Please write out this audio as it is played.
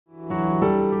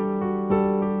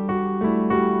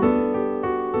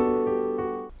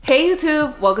Hey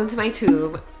YouTube, welcome to my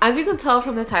tube. As you can tell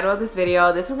from the title of this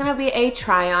video, this is gonna be a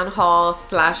try-on haul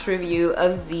slash review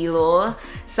of Zeelool.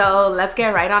 So let's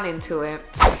get right on into it.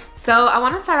 So I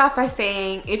want to start off by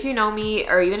saying, if you know me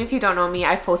or even if you don't know me,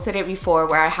 I've posted it before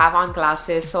where I have on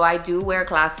glasses. So I do wear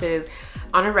glasses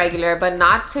on a regular, but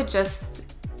not to just,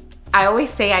 I always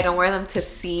say I don't wear them to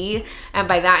see, and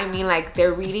by that I mean like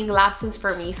they're reading glasses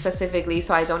for me specifically,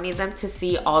 so I don't need them to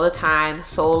see all the time,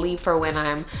 solely for when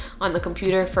I'm on the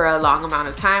computer for a long amount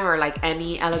of time or like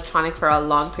any electronic for a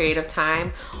long period of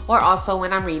time, or also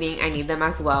when I'm reading I need them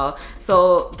as well.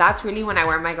 So that's really when I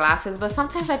wear my glasses, but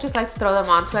sometimes I just like to throw them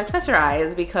on to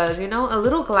accessorize because, you know, a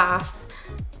little glasses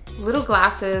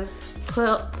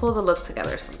pull the look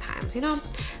together sometimes, you know.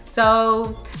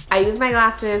 So I use my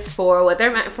glasses for what they're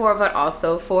meant for, but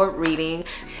also for reading.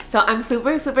 So I'm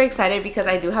super excited because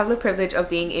I do have the privilege of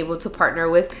being able to partner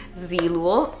with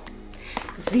Zeelool.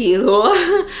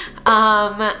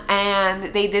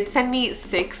 And they did send me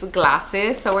 6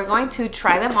 glasses, so we're going to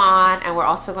try them on and we're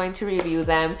also going to review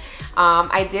them.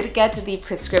 I did get the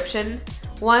prescription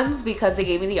ones because they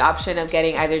gave me the option of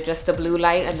getting either just the blue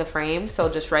light and the frame, so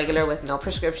just regular with no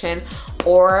prescription,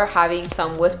 or having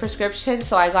some with prescription.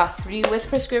 So I got 3 with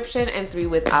prescription and 3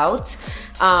 without.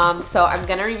 So I'm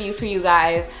gonna review for you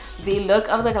guys the look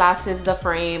of the glasses, the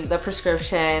frame, the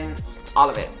prescription, all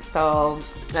of it. So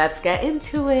let's get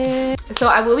into it. So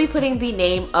I will be putting the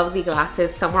name of the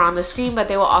glasses somewhere on the screen, but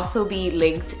they will also be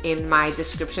linked in my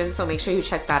description, so make sure you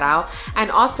check that out.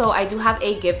 And also I do have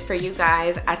a gift for you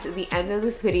guys at the end of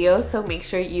this video, so make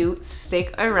sure you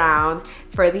stick around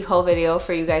for the whole video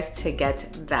for you guys to get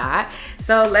that.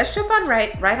 So let's jump on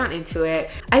right on into it.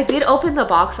 I did open the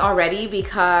box already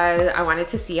because I wanted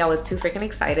to see. I was too freaking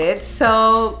excited.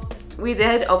 So we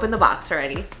did open the box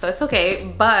already, so it's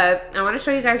okay, but I want to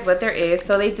show you guys what there is.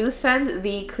 So they do send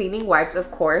the cleaning wipes,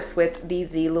 of course, with the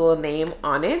Zeelool name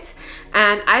on it,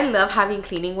 and I love having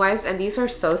cleaning wipes, and these are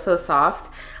so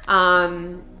soft. I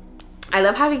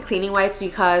love having cleaning wipes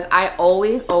because I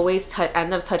always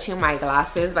end up touching my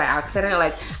glasses by accident,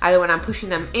 like either when I'm pushing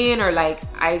them in or like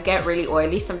I get really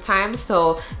oily sometimes,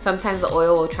 so sometimes the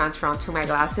oil will transfer onto my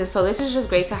glasses. So this is just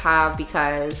great to have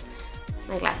because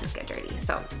my glasses get dirty.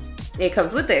 So it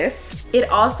comes with this. It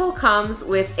also comes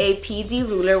with a PD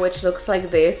ruler, which looks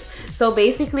like this. So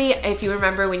basically, if you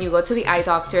remember when you go to the eye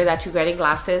doctor that you're getting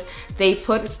glasses, they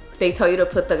tell you to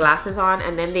put the glasses on,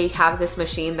 and then they have this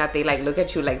machine that they like look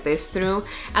at you like this through.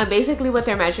 And basically what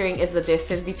they're measuring is the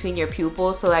distance between your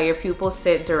pupils so that your pupils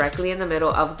sit directly in the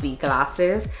middle of the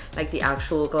glasses, like the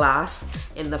actual glass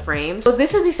in the frame. So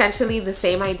this is essentially the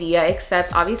same idea,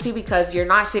 except obviously because you're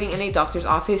not sitting in a doctor's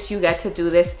office, you get to do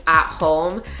this at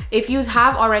home. If you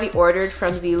have already ordered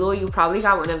from Zeelool, you probably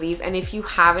got one of these, and if you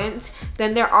haven't,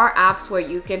 then there are apps where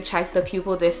you can check the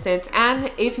pupil distance.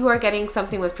 And if you are getting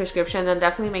something with prescription, then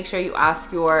definitely make sure you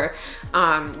ask your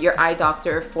eye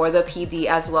doctor for the PD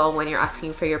as well when you're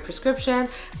asking for your prescription.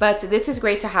 But this is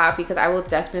great to have because I will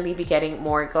definitely be getting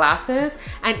more glasses,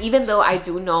 and even though I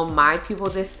do know my pupil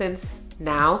distance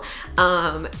now,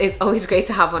 it's always great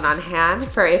to have one on hand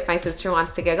for if my sister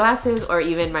wants to get glasses, or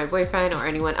even my boyfriend or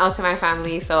anyone else in my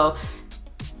family. So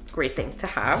great thing to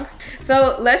have.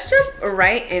 So let's jump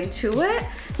right into it.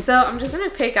 So I'm just gonna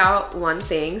pick out one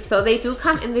thing. So they do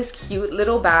come in this cute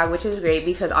little bag, which is great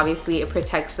because obviously it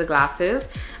protects the glasses.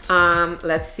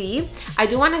 Let's see. I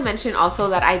do want to mention also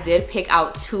that I did pick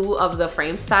out 2 of the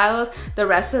frame styles. The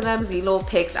rest of them Zeelool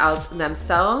picked out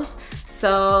themselves.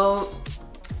 So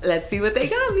let's see what they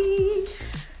got me.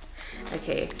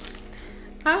 Okay.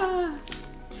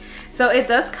 So it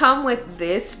does come with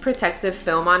this protective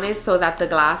film on it so that the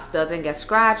glass doesn't get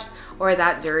scratched or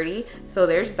that dirty. So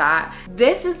there's that.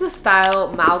 This is the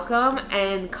style Malcolm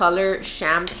and color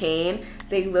Champagne.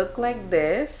 They look like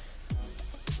this.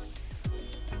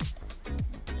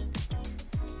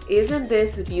 Isn't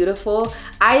this beautiful?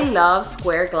 I love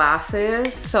square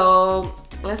glasses, so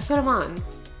let's put them on.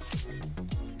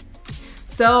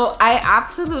 So I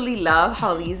absolutely love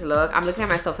how these look. I'm looking at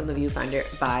myself in the viewfinder,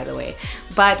 by the way.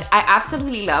 But I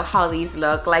absolutely love how these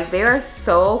look. Like, they are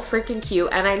so freaking cute,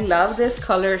 and I love this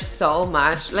color so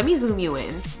much. Let me zoom you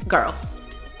in. Girl,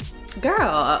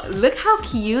 look how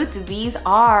cute these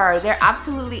are. They're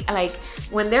absolutely, like,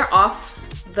 when they're off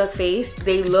the face,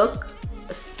 they look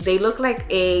like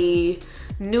a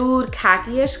nude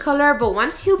khaki-ish color, but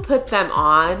once you put them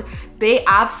on, they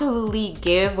absolutely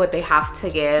give what they have to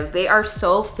give. They are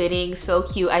so fitting, so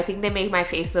cute. I think they make my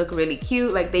face look really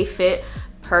cute. Like, they fit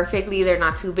perfectly. They're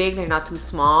not too big, they're not too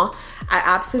small. I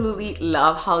absolutely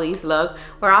love how these look.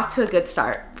 We're off to a good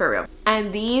start, for real.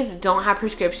 And these don't have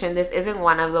prescription. This isn't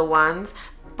one of the ones,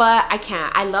 but I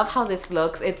can't. I love how this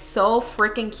looks. It's so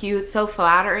freaking cute, so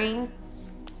flattering.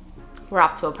 We're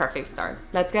off to a perfect start.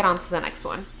 Let's get on to the next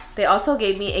one. They also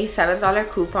gave me a $7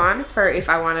 coupon for if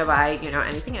I want to buy, you know,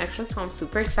 anything extra, so I'm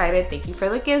super excited. Thank you for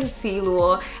the gift,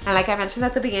 Zeelool. And like I mentioned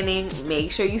at the beginning,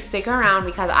 make sure you stick around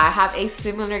because I have a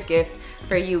similar gift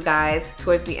for you guys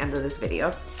towards the end of this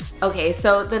video. Okay,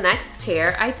 so the next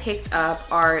pair I picked up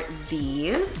are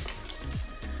these.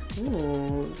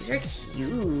 Ooh, these are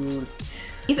cute.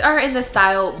 These are in the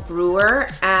style Brewer,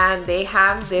 and they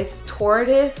have this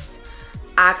tortoise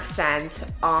accent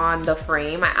on the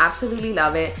frame. I absolutely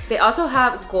love it. They also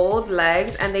have gold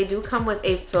legs, and they do come with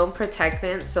a film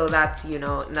protectant so that, you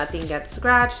know, nothing gets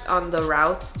scratched on the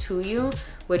route to you,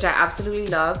 which I absolutely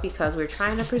love because we're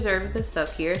trying to preserve this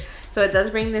stuff here. So it does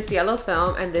bring this yellow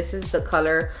film, and this is the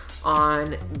color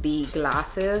on the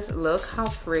glasses. Look how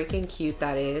freaking cute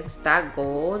that is. That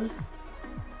gold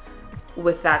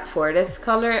with that tortoise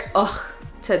color, oh,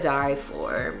 to die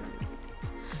for.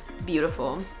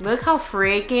 Beautiful. Look how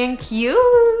freaking cute.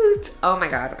 Oh my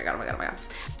god, oh my god, oh my god, oh my god.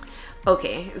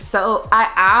 Okay, so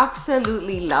I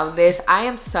absolutely love this. I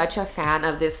am such a fan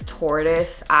of this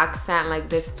tortoise accent, like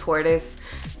this tortoise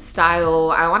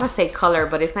style. I want to say color,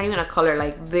 but it's not even a color.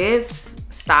 Like this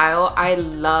style, I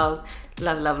love,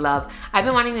 love, love, love. I've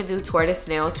been wanting to do tortoise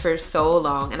nails for so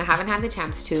long and I haven't had the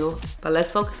chance to, but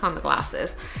let's focus on the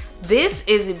glasses. This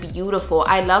is beautiful.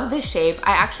 I love the shape.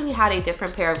 I actually had a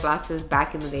different pair of glasses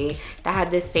back in the day that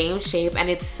had the same shape, and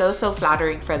it's so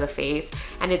flattering for the face.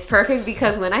 And it's perfect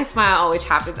because when I smile, which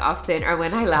happens often, or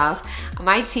when I laugh,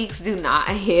 my cheeks do not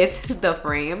hit the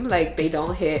frame. Like, they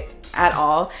don't hit at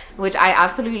all, which I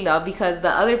absolutely love because the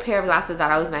other pair of glasses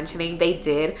that I was mentioning, they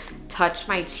did touch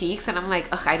my cheeks, and I'm like,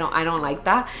 ugh, I don't like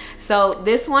that. So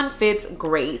this one fits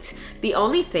great. The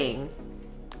only thing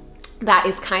that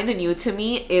is kind of new to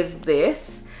me is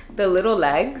this, the little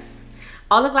legs.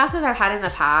 All the glasses I've had in the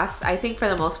past, I think for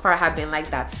the most part have been like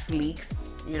that sleek,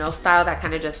 you know, style that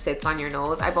kind of just sits on your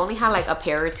nose. I've only had like a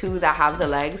pair or two that have the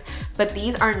legs, but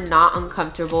these are not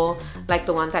uncomfortable like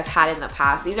the ones I've had in the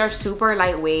past. These are super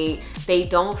lightweight. They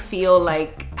don't feel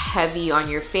like heavy on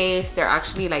your face. They're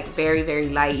actually like very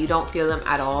light. You don't feel them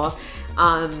at all.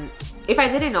 If I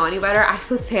didn't know any better, I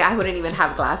would say I wouldn't even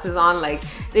have glasses on. Like,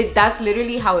 that's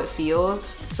literally how it feels.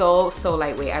 So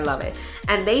lightweight. I love it.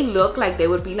 And they look like they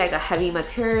would be like a heavy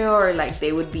material, or like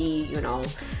they would be, you know,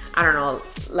 I don't know,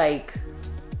 like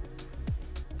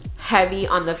heavy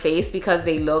on the face because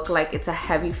they look like it's a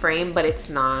heavy frame, but it's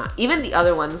not. Even the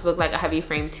other ones look like a heavy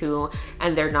frame too,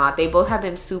 and they're not. They both have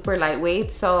been super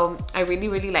lightweight, so I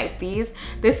really like these.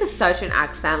 This is such an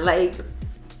accent. Like,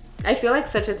 I feel like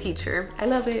such a teacher. I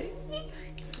love it.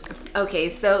 Okay,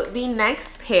 so the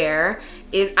next pair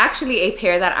is actually a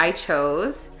pair that I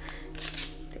chose.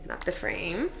 Taking off the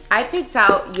frame. I picked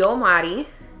out Yo Mari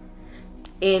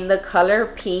in the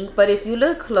color pink, but if you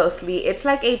look closely, it's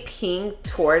like a pink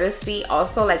tortoisey,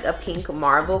 also like a pink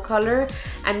marble color.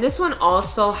 And this one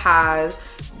also has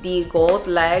the gold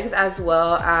legs as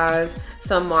well as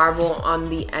some marble on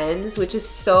the ends, which is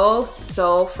so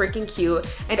freaking cute.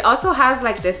 It also has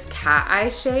like this cat eye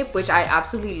shape, which I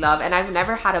absolutely love, and I've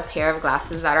never had a pair of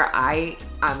glasses that are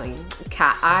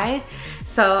cat eye.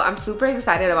 So I'm super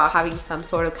excited about having some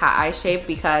sort of cat eye shape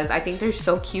because I think they're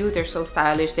so cute, they're so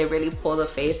stylish, they really pull the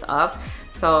face up.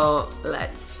 So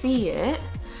let's see it.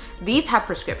 These have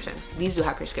prescription. These do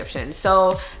have prescription.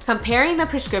 So comparing the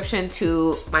prescription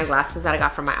to my glasses that I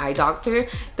got from my eye doctor,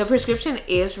 the prescription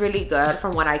is really good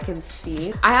from what I can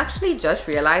see. I actually just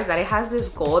realized that it has this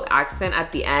gold accent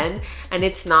at the end, and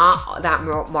it's not that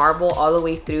marble all the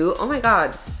way through. Oh my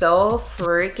god, so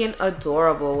freaking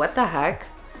adorable. What the heck?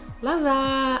 Love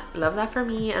that. Love that for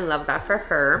me and love that for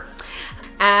her.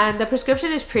 And the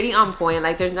prescription is pretty on point.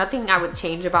 Like, there's nothing I would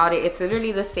change about it. It's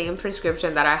literally the same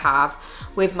prescription that I have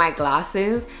with my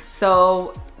glasses.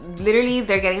 So literally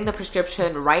they're getting the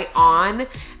prescription right on,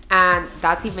 and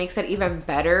that makes it even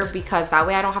better because that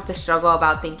way I don't have to struggle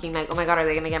about thinking like, oh my god, are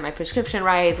they gonna get my prescription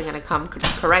right? Is it gonna come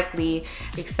correctly,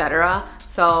 etc.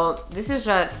 So this is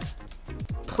just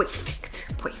perfect.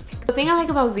 The thing I like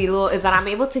about Zeelool is that I'm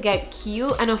able to get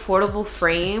cute and affordable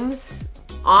frames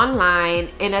online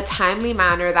in a timely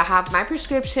manner that have my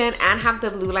prescription and have the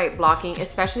blue light blocking,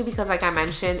 especially because, like I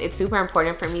mentioned, it's super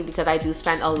important for me because I do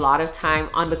spend a lot of time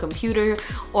on the computer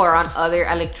or on other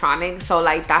electronics. So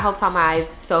like that helps out my eyes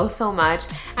so much.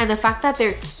 And the fact that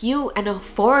they're cute and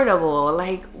affordable,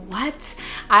 like what?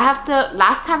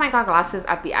 Last time I got glasses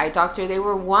at the eye doctor, they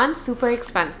were one, super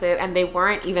expensive, and they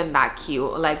weren't even that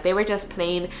cute. Like they were just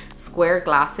plain square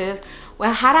glasses,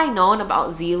 Well, had I known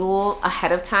about Zeelool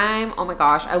ahead of time, oh my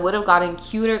gosh, I would have gotten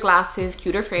cuter glasses,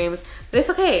 cuter frames, but it's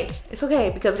okay. It's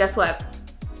okay because guess what?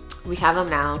 We have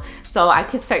them now. So I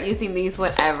could start using these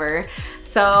whenever.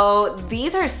 So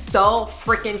these are so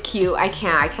freaking cute. I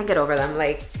can't get over them.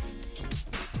 Like,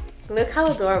 look how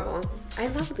adorable. I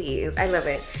love these. I love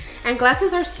it. And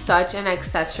glasses are such an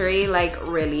accessory, like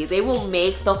really. They will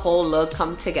make the whole look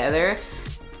come together.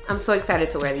 I'm so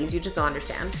excited to wear these. You just don't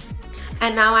understand.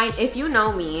 And now if you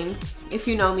know me,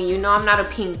 you know I'm not a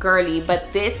pink girly,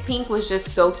 but this pink was just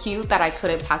so cute that I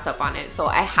couldn't pass up on it. So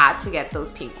I had to get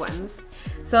those pink ones.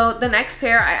 So the next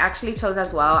pair I actually chose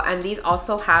as well, and these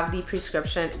also have the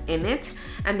prescription in it.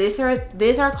 And these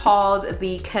are called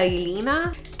the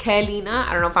Kailina,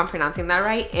 I don't know if I'm pronouncing that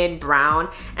right, in brown.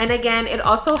 And again, it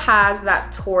also has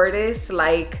that tortoise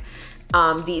like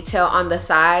detail on the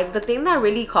side. The thing that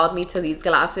really called me to these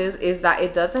glasses is that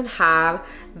it doesn't have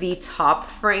the top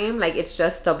frame, like it's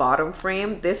just the bottom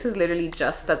frame. This is literally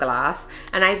just the glass,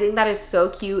 and I think that is so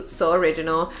cute, so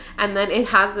original. And then it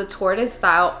has the tortoise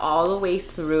style all the way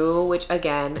through, which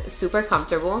again, super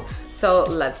comfortable. So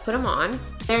let's put them on.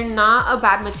 They're not a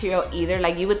bad material either.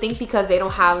 Like you would think because they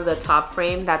don't have the top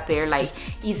frame that they're like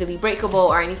easily breakable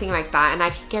or anything like that. And I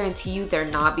can guarantee you they're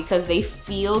not, because they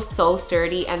feel so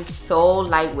sturdy and so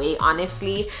lightweight.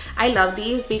 Honestly, I love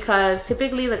these because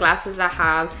typically the glasses that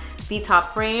have the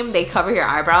top frame, they cover your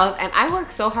eyebrows, and I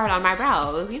work so hard on my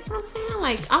brows, you know what I'm saying?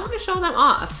 Like I want to show them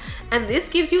off, and this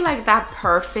gives you like that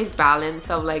perfect balance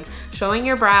of like showing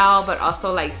your brow but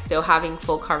also like still having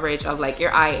full coverage of like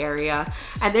your eye area.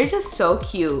 And they're just so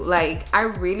cute. Like I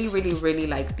really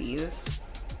like these.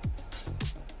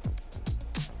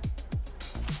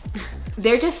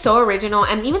 They're just so original,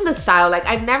 and even the style, like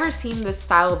I've never seen this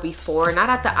style before, not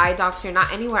at the eye doctor,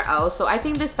 not anywhere else. So I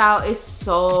think this style is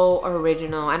so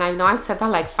original, and I know I've said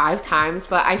that like 5 times,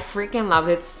 but I freaking love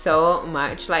it so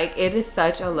much. Like it is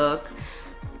such a look,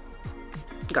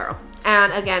 girl.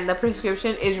 And again, the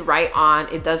prescription is right on.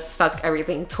 It does suck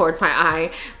everything toward my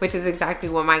eye, which is exactly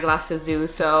what my glasses do.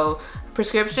 So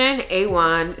prescription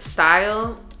A1,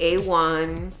 style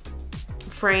A1,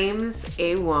 frames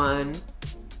A1.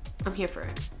 I'm here for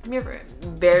it. I'm here for it.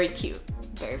 Very cute.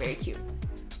 Very cute.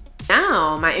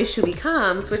 Now my issue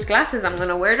becomes which glasses I'm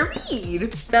gonna wear to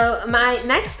read. So my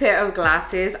next pair of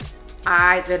glasses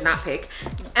I did not pick,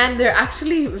 and they're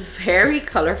actually very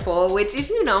colorful, which if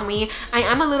you know me, I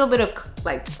am a little bit of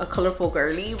like a colorful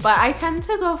girly, but I tend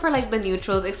to go for like the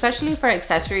neutrals, especially for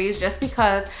accessories, just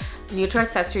because neutral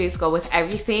accessories go with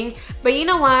everything. But you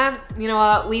know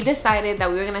what, we decided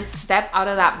that we were gonna step out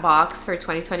of that box for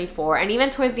 2024, and even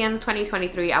towards the end of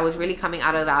 2023 I was really coming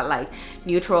out of that like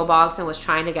neutral box and was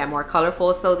trying to get more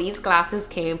colorful. So these glasses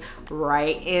came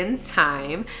right in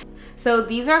time. So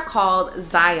these are called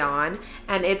Zion,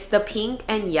 and it's the pink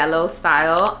and yellow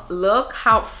style. Look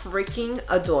how freaking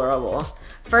adorable.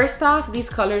 First off, these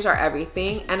colors are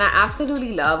everything, and I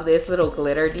absolutely love this little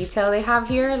glitter detail they have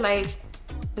here. Like,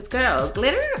 this girl,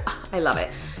 glitter, I love it.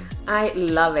 I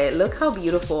love it. Look how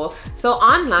beautiful. So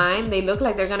online, they look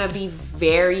like they're gonna be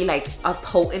very like a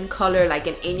potent color, like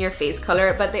an in-your-face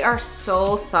color, but they are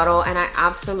so subtle, and I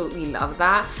absolutely love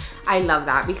that. I love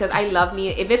that because I love me,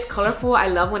 if it's colorful, I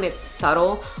love when it's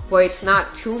subtle, where it's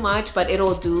not too much, but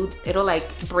it'll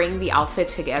like bring the outfit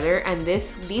together. And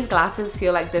these glasses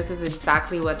feel like this is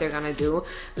exactly what they're gonna do.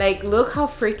 Like, look how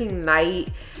freaking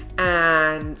light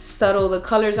and subtle the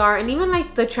colors are, and even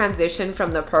like the transition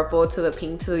from the purple to the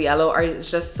pink to the yellow are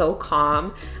just so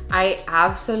calm. I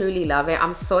absolutely love it.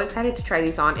 I'm so excited to try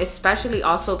these on, especially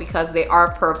also because they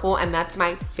are purple, and that's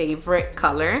my favorite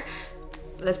color.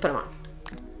 Let's put them on.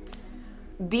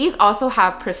 These also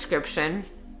have prescription,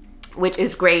 which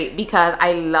is great because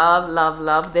I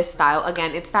love this style.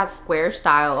 Again, it's that square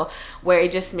style where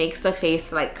it just makes the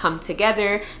face like come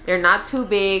together. They're not too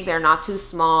big, they're not too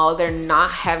small, they're not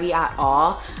heavy at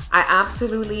all. I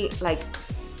absolutely like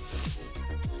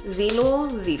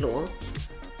Zeelool.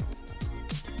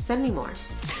 Send me more.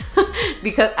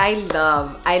 Because I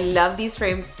love these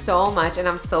frames so much, and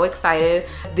I'm so excited.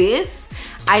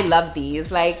 I love these,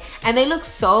 like, and they look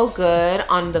so good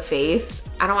on the face.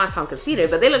 I don't want to sound conceited,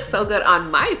 but they look so good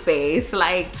on my face.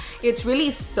 Like, it's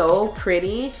really so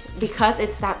pretty because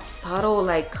it's that subtle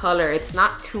like color. It's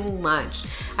not too much.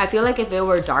 I feel like if it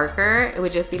were darker, it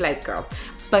would just be like, girl.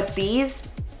 But these,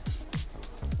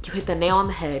 you hit the nail on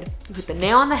the head. You hit the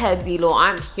nail on the head, Zeelool.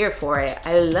 I'm here for it.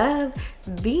 I love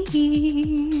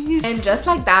these. And just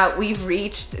like that, we've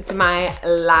reached my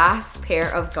last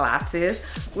pair of glasses,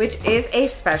 which is a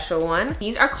special one.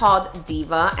 These are called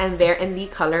Diva, and they're in the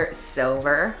color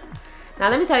silver. Now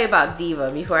let me tell you about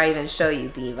Diva before I even show you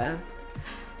Diva.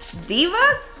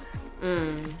 Diva,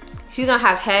 she's gonna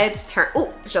have heads turn.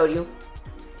 Oh, showed you,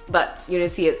 but you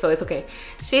didn't see it, so it's okay.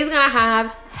 She's gonna have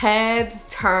heads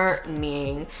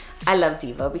turning. I love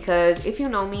Diva because if you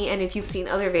know me and if you've seen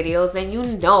other videos, then you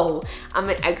know I'm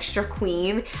an extra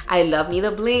queen. I love me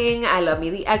the bling, I love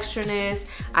me the extraness,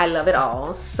 I love it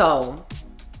all. So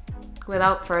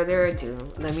without further ado,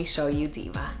 let me show you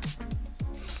Diva.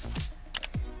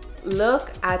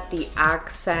 Look at the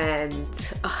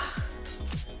accent. Ugh.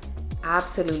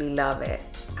 Absolutely love it.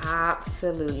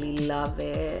 Absolutely love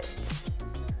it.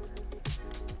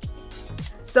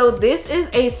 So this is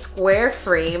a square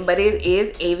frame, but it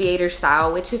is aviator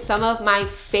style, which is some of my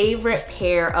favorite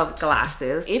pair of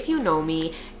glasses. If you know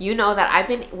me, you know that I've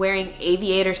been wearing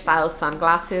aviator style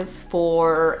sunglasses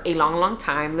for a long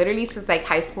time, literally since like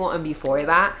high school and before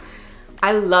that.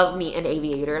 I love me an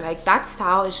aviator. Like that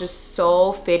style is just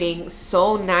so fitting,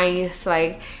 so nice.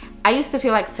 Like I used to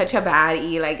feel like such a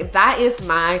baddie. Like that is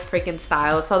my freaking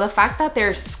style. So the fact that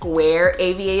they're square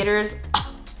aviators,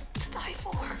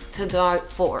 to die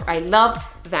for. I love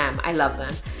them. I love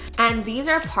them. And these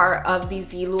are part of the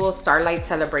Zeelool Starlight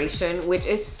Celebration, which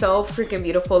is so freaking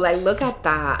beautiful. Like look at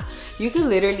that. You can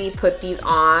literally put these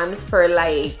on for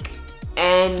like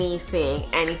anything.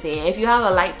 If you have a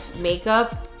light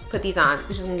makeup, put these on.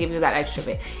 It's just gonna give you that extra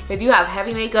bit. If you have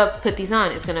heavy makeup, put these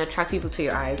on. It's gonna attract people to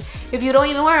your eyes. If you don't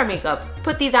even wear makeup,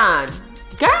 put these on.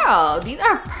 Girl, these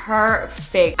are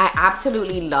perfect. I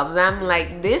absolutely love them.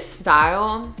 Like this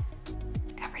style,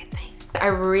 I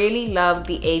really love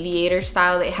the aviator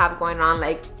style they have going on.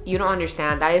 Like you don't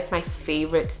understand, that is my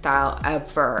favorite style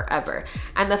ever.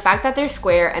 And the fact that they're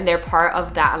square and they're part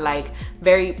of that like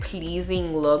very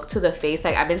pleasing look to the face,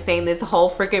 like I've been saying this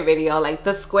whole freaking video, like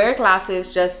the square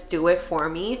glasses just do it for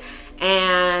me.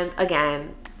 And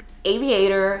again,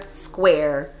 aviator,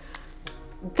 square,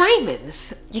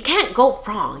 diamonds, you can't go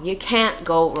wrong. You can't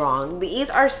go wrong. These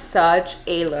are such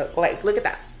a look. Like look at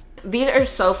that. These are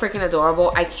so freaking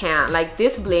adorable. I can't. Like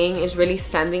this bling is really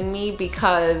sending me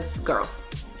because girl,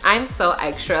 I'm so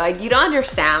extra. Like you don't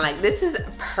understand. Like this is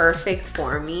perfect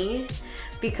for me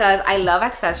because I love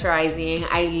accessorizing.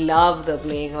 I love the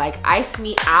bling. Like ice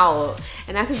me out.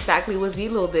 And that's exactly what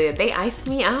Zeelool did. They iced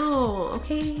me out.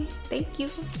 Okay, thank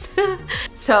you.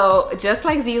 So just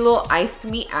like Zeelool iced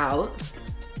me out,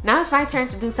 now it's my turn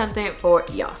to do something for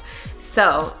y'all.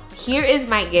 So here is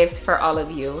my gift for all of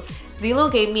you.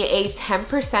 Zeelool gave me a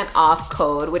 10% off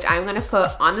code, which I'm gonna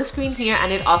put on the screen here,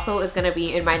 and it also is gonna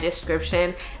be in my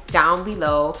description down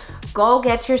below. Go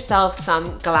get yourself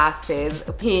some glasses,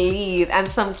 please, and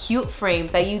some cute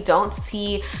frames that you don't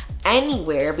see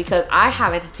anywhere, because I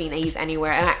haven't seen these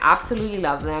anywhere and I absolutely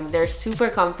love them. They're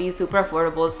super comfy, super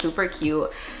affordable, super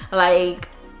cute. Like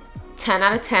 10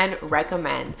 out of 10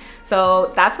 recommend.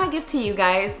 So that's my gift to you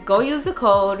guys. Go use the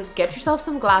code, get yourself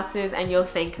some glasses, and you'll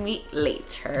thank me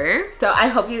later. So I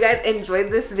hope you guys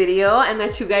enjoyed this video and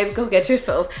that you guys go get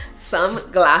yourself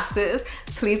some glasses.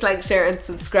 Please like, share, and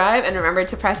subscribe, and remember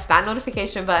to press that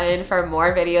notification button for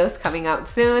more videos coming out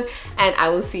soon, and I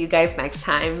will see you guys next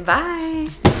time. Bye.